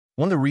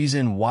One of the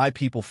reasons why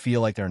people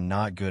feel like they're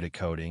not good at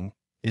coding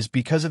is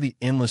because of the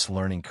endless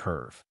learning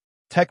curve.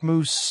 Tech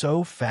moves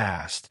so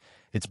fast,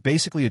 it's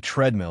basically a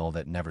treadmill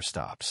that never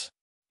stops.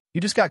 You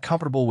just got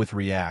comfortable with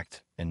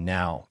React, and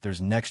now there's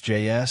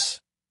Next.js,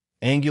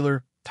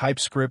 Angular,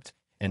 TypeScript,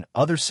 and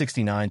other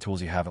 69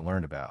 tools you haven't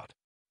learned about.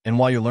 And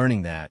while you're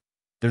learning that,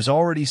 there's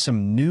already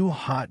some new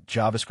hot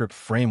JavaScript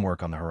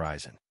framework on the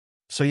horizon.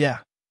 So yeah,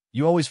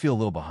 you always feel a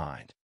little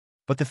behind.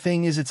 But the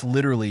thing is, it's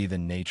literally the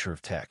nature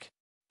of tech.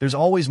 There's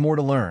always more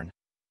to learn,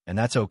 and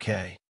that's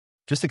okay.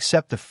 Just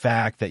accept the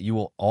fact that you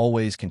will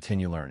always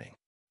continue learning.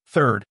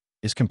 Third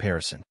is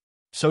comparison.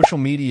 Social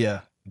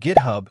media,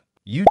 GitHub,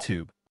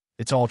 YouTube,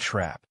 it's all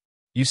trap.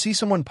 You see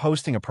someone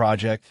posting a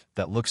project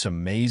that looks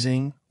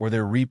amazing, or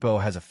their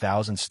repo has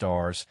 1,000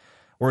 stars,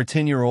 or a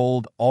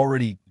 10-year-old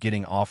already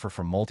getting offer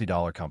from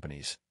multi-dollar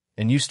companies,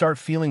 and you start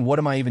feeling, what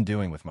am I even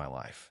doing with my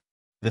life?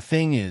 The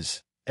thing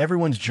is,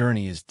 everyone's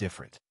journey is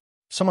different.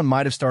 Someone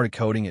might have started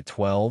coding at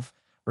 12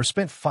 or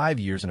spent 5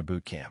 years in a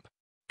boot camp.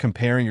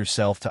 Comparing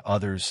yourself to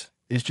others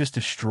is just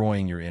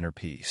destroying your inner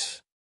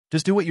peace.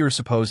 Just do what you're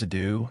supposed to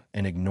do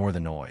and ignore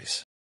the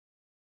noise.